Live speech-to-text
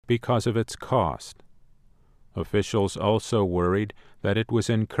because of its cost. Officials also worried that it was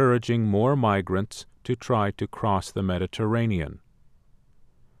encouraging more migrants to try to cross the Mediterranean.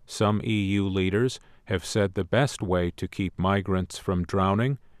 Some EU leaders have said the best way to keep migrants from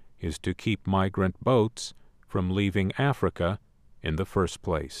drowning is to keep migrant boats from leaving Africa in the first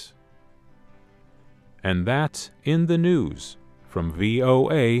place. And that's in the news from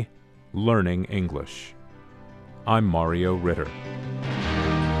VOA Learning English. I'm Mario Ritter.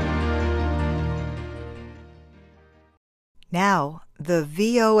 Now, the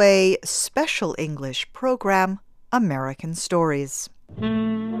VOA Special English program, American Stories.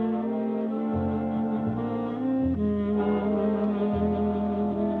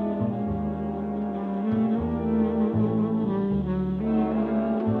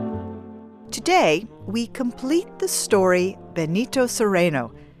 Today, we complete the story Benito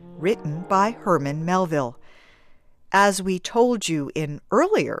Sereno, written by Herman Melville. As we told you in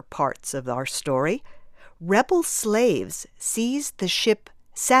earlier parts of our story, rebel slaves seized the ship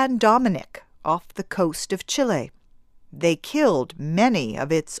San Dominic off the coast of Chile. They killed many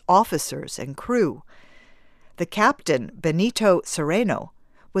of its officers and crew. The captain, Benito Sereno,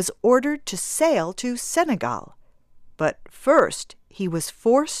 was ordered to sail to Senegal, but first he was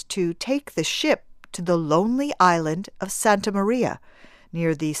forced to take the ship to the lonely island of Santa Maria,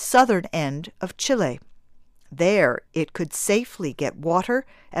 near the southern end of Chile. There it could safely get water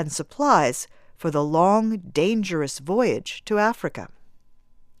and supplies for the long, dangerous voyage to Africa.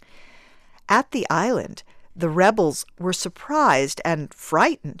 At the island, the rebels were surprised and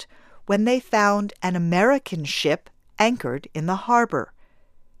frightened when they found an American ship anchored in the harbor.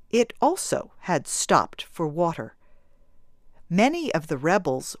 It also had stopped for water. Many of the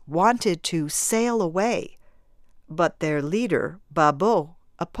rebels wanted to sail away, but their leader, Babo,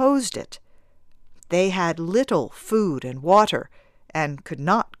 opposed it. They had little food and water and could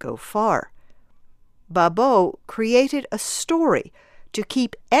not go far. Babo created a story to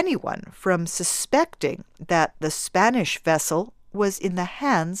keep anyone from suspecting that the Spanish vessel was in the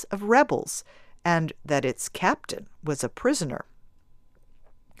hands of rebels and that its captain was a prisoner.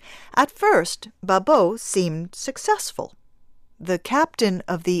 At first, Babo seemed successful. The captain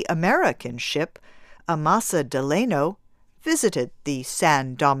of the American ship, Amasa Delano, visited the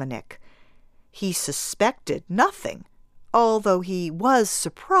San Dominic. He suspected nothing, although he was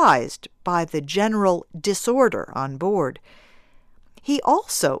surprised by the general disorder on board. He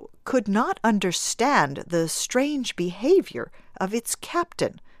also could not understand the strange behavior of its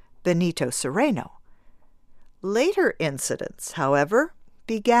captain, Benito Sereno. Later incidents, however,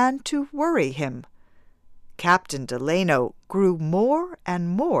 began to worry him. Captain Delano grew more and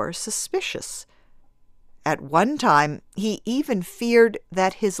more suspicious. At one time, he even feared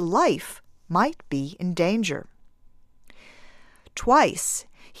that his life might be in danger. Twice,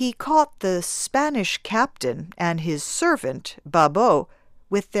 he caught the Spanish captain and his servant, Babo,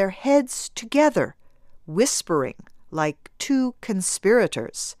 with their heads together, whispering like two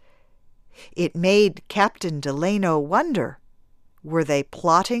conspirators. It made Captain Delano wonder, were they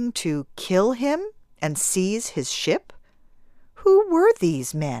plotting to kill him and seize his ship? Who were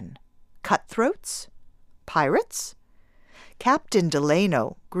these men? Cutthroats? Pirates? Captain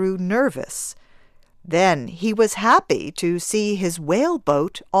Delano grew nervous. Then he was happy to see his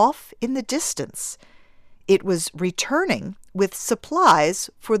whaleboat off in the distance. It was returning with supplies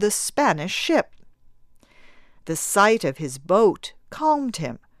for the Spanish ship. The sight of his boat calmed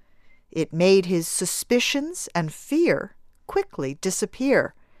him. It made his suspicions and fear quickly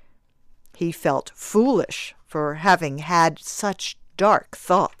disappear. He felt foolish for having had such dark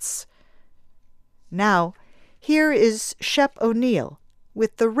thoughts. Now, here is Shep O'Neill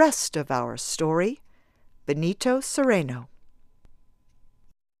with the rest of our story, Benito Sereno.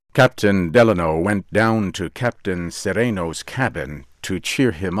 Captain Delano went down to Captain Sereno's cabin to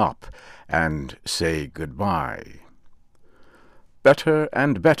cheer him up and say goodbye. "Better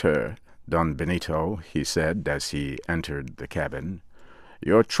and better, Don Benito," he said as he entered the cabin.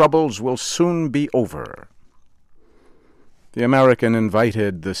 "Your troubles will soon be over." The American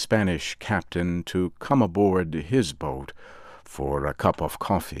invited the Spanish captain to come aboard his boat for a cup of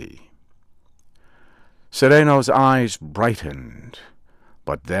coffee. Sereno's eyes brightened,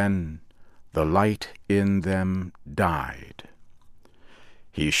 but then the light in them died.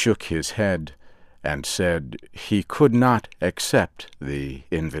 He shook his head and said he could not accept the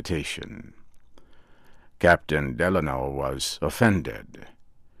invitation. Captain Delano was offended.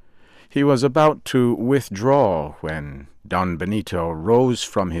 He was about to withdraw when Don Benito rose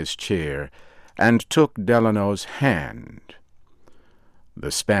from his chair and took Delano's hand.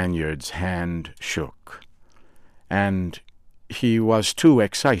 The Spaniard's hand shook, and he was too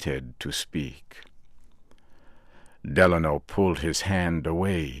excited to speak. Delano pulled his hand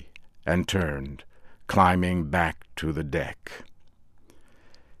away and turned, climbing back to the deck.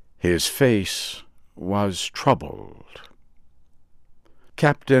 His face was troubled.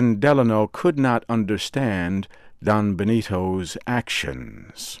 Captain Delano could not understand Don Benito's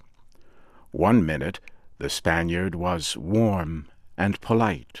actions. One minute the Spaniard was warm and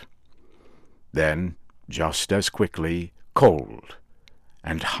polite. Then, just as quickly, cold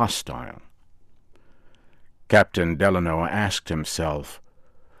and hostile. Captain Delano asked himself,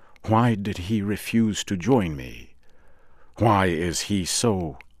 why did he refuse to join me? Why is he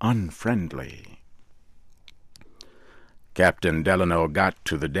so unfriendly? Captain Delano got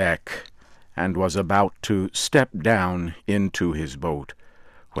to the deck and was about to step down into his boat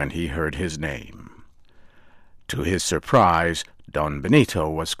when he heard his name. To his surprise, Don Benito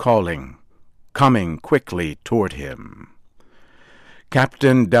was calling, coming quickly toward him.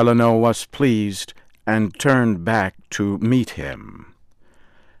 Captain Delano was pleased and turned back to meet him.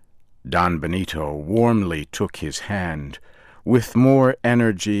 Don Benito warmly took his hand with more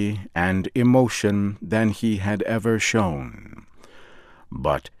energy and emotion than he had ever shown.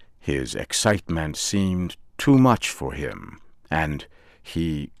 But his excitement seemed too much for him, and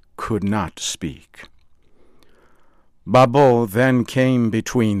he could not speak. Babo then came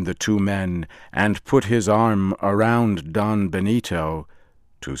between the two men and put his arm around Don Benito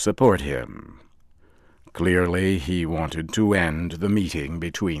to support him. Clearly he wanted to end the meeting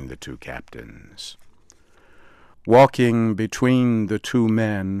between the two captains. Walking between the two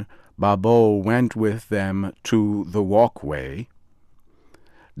men, Babo went with them to the walkway.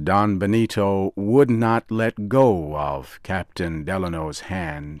 Don Benito would not let go of Captain Delano's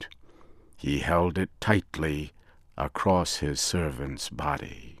hand. He held it tightly across his servant's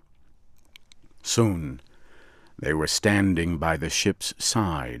body. Soon they were standing by the ship's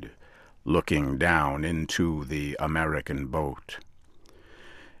side, looking down into the American boat.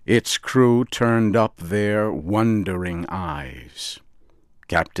 Its crew turned up their wondering eyes.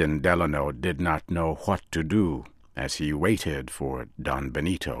 Captain Delano did not know what to do as he waited for Don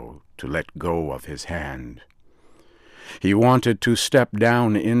Benito to let go of his hand. He wanted to step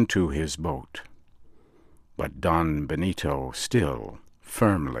down into his boat, but Don Benito still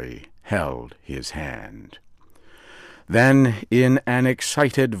firmly held his hand. Then, in an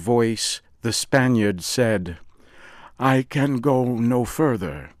excited voice, the Spaniard said, "I can go no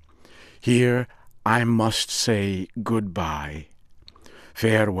further. Here I must say good-bye.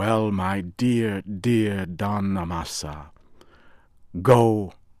 Farewell, my dear, dear Don Amasa.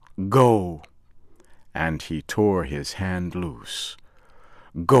 Go, go." And he tore his hand loose.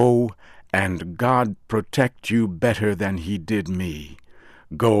 "Go, and God protect you better than he did me.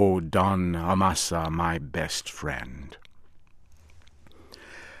 Go, Don Amasa, my best friend."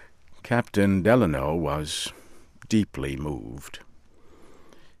 Captain Delano was deeply moved.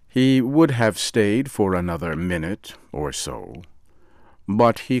 He would have stayed for another minute or so,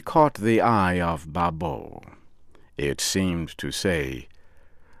 but he caught the eye of Babo. It seemed to say,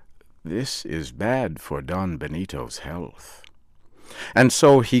 "This is bad for Don Benito's health." And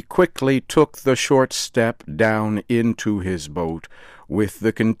so he quickly took the short step down into his boat with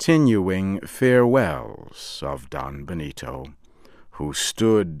the continuing farewells of Don Benito, who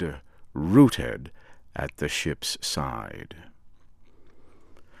stood rooted at the ship's side.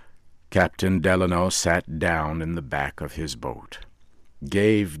 Captain Delano sat down in the back of his boat,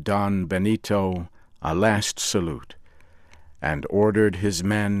 gave Don Benito a last salute, and ordered his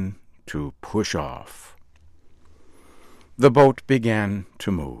men to push off. The boat began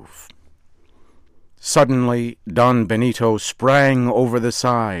to move. Suddenly Don Benito sprang over the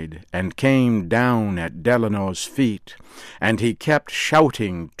side and came down at Delano's feet, and he kept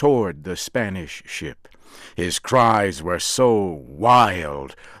shouting toward the Spanish ship. His cries were so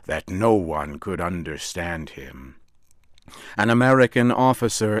wild that no one could understand him. An American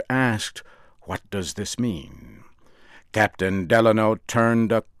officer asked, "What does this mean?" Captain Delano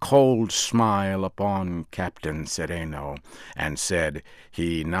turned a cold smile upon Captain Sereno and said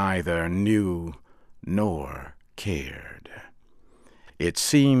he neither knew nor cared. "It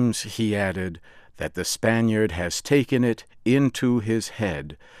seems," he added, "that the Spaniard has taken it into his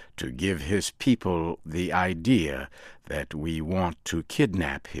head to give his people the idea that we want to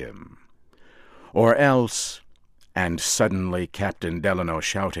kidnap him. Or else," and suddenly Captain Delano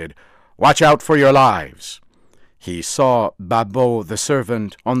shouted, "Watch out for your lives!" He saw Babo the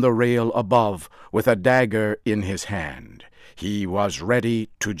servant on the rail above with a dagger in his hand. He was ready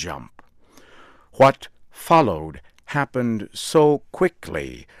to jump. What followed happened so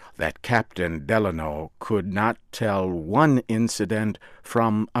quickly that Captain Delano could not tell one incident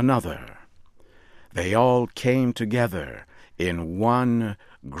from another. They all came together in one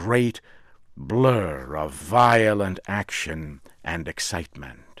great blur of violent action and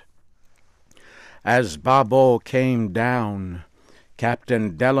excitement. As Babo came down,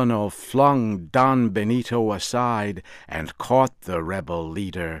 Captain Delano flung Don Benito aside and caught the rebel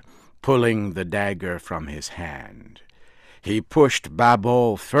leader, pulling the dagger from his hand. He pushed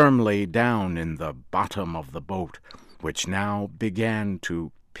Babo firmly down in the bottom of the boat, which now began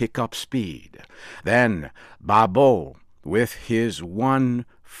to pick up speed. Then Babo, with his one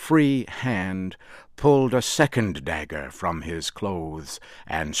free hand, pulled a second dagger from his clothes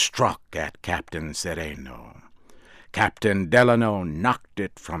and struck at Captain Sereno. Captain Delano knocked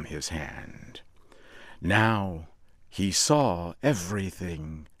it from his hand. Now he saw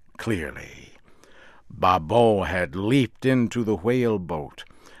everything clearly. Babo had leaped into the whaleboat,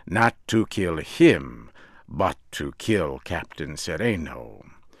 not to kill him, but to kill Captain Sereno.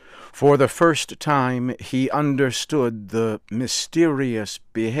 For the first time he understood the mysterious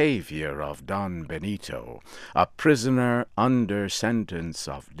behavior of Don Benito, a prisoner under sentence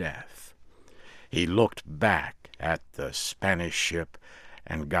of death. He looked back at the Spanish ship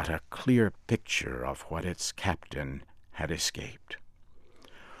and got a clear picture of what its captain had escaped.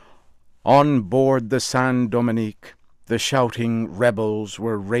 On board the San Dominique, the shouting rebels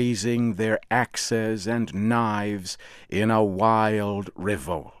were raising their axes and knives in a wild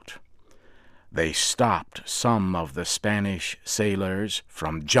revolt. They stopped some of the Spanish sailors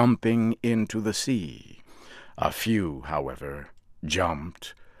from jumping into the sea. A few, however,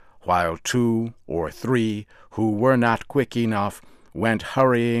 jumped, while 2 or 3 who were not quick enough went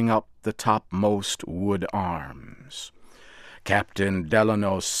hurrying up the topmost wood arms. Captain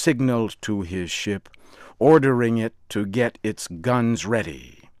Delano signaled to his ship, ordering it to get its guns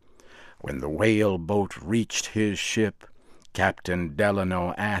ready. When the whaleboat reached his ship, Captain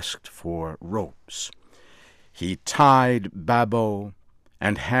Delano asked for ropes. He tied Babo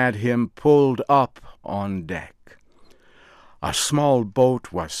and had him pulled up on deck. A small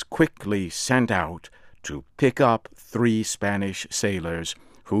boat was quickly sent out to pick up 3 Spanish sailors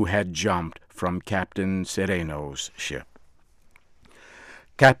who had jumped from Captain Sereno's ship.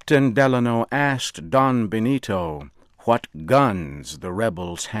 Captain Delano asked Don Benito what guns the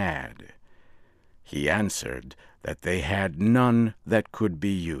rebels had. He answered that they had none that could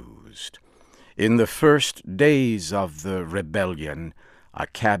be used. In the first days of the rebellion, a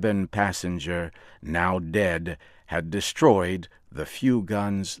cabin passenger, now dead, had destroyed the few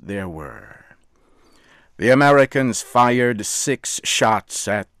guns there were. The Americans fired 6 shots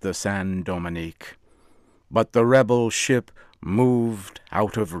at the San Dominique, but the rebel ship moved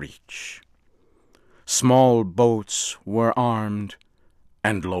out of reach. Small boats were armed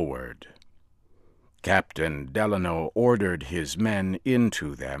and lowered. Captain Delano ordered his men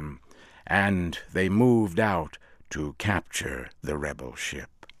into them, and they moved out to capture the rebel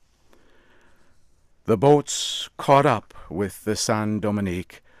ship. The boats caught up with the San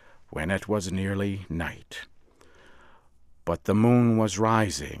Dominique when it was nearly night. But the moon was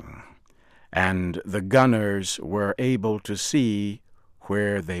rising, and the gunners were able to see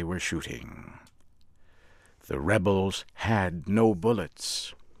where they were shooting. The rebels had no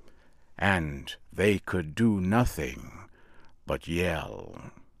bullets, and they could do nothing but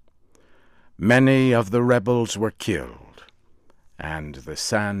yell. Many of the rebels were killed, and the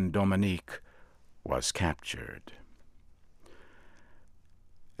San Dominique was captured.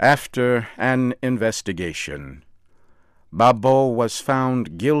 After an investigation, Babo was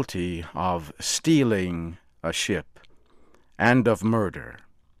found guilty of stealing a ship and of murder,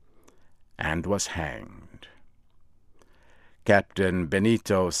 and was hanged. Captain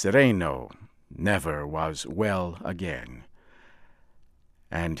Benito Sereno never was well again,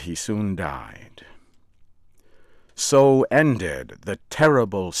 and he soon died. So ended the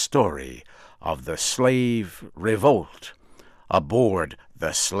terrible story of the slave revolt aboard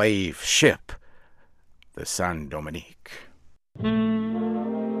the slave ship, the San Dominique.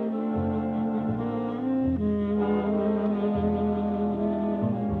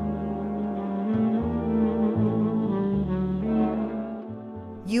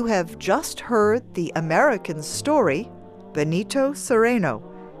 You have just heard the American story, Benito Sereno.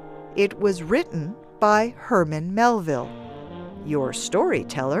 It was written by Herman Melville. Your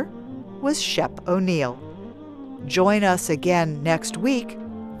storyteller was Shep O'Neill. Join us again next week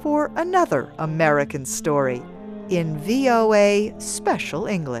for another American story in VOA Special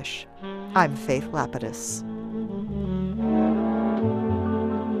English. I'm Faith Lapidus.